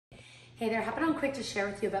Hey there, hopping on quick to share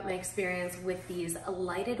with you about my experience with these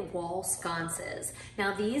lighted wall sconces.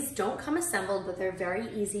 Now these don't come assembled, but they're very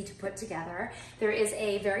easy to put together. There is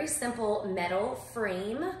a very simple metal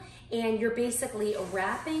frame, and you're basically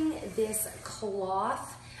wrapping this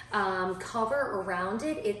cloth cover around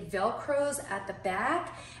it. It Velcros at the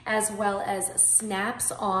back as well as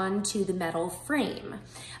snaps onto the metal frame.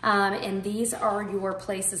 And these are your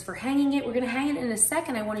places for hanging it. We're gonna hang it in a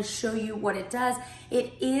second. I wanna show you what it does.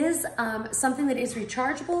 It is something that is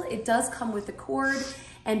rechargeable. It does come with a cord,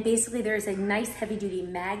 and basically there's a nice heavy duty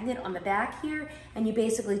magnet on the back here, and you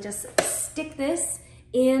basically just stick this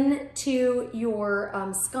into your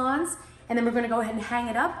sconce, and then we're gonna go ahead and hang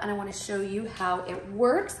it up, and I wanna show you how it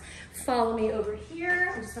works. Follow me over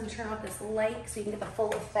here. I'm just gonna turn off this light so you can get the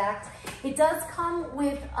full effect. It does come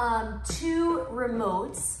with 2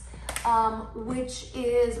 remotes, which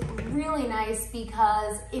is really nice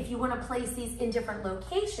because if you wanna place these in different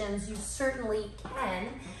locations, you certainly can.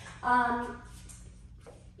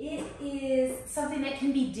 It is something that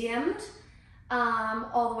can be dimmed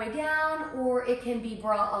all the way down, or it can be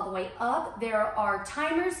brought all the way up. There are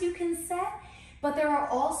timers you can set, but there are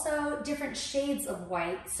also different shades of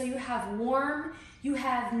white. So you have warm, you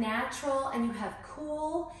have natural, and you have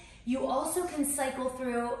cool. You also can cycle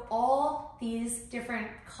through all these different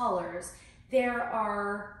colors. There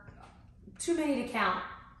are too many to count,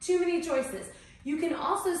 too many choices. You can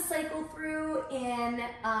also cycle through in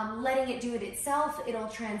letting it do it itself. It'll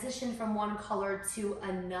transition from one color to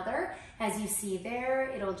another. As you see there,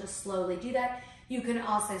 it'll just slowly do that. You can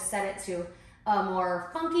also set it to a more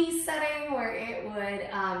funky setting where it would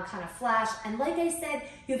kind of flash. And like I said,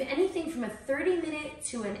 you have anything from a 30-minute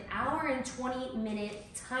to an hour and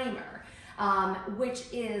 20-minute timer, which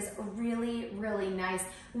is really, really nice.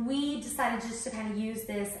 We decided just to kind of use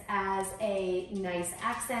this as a nice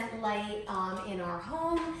accent light in our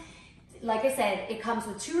home. Like I said, it comes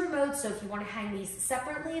with 2 remotes, so if you want to hang these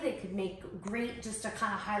separately, they could make great just to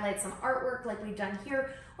kind of highlight some artwork like we've done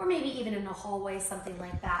here, or maybe even in a hallway, something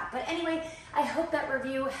like that. But anyway, I hope that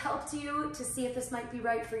review helped you to see if this might be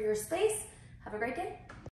right for your space. Have a great day.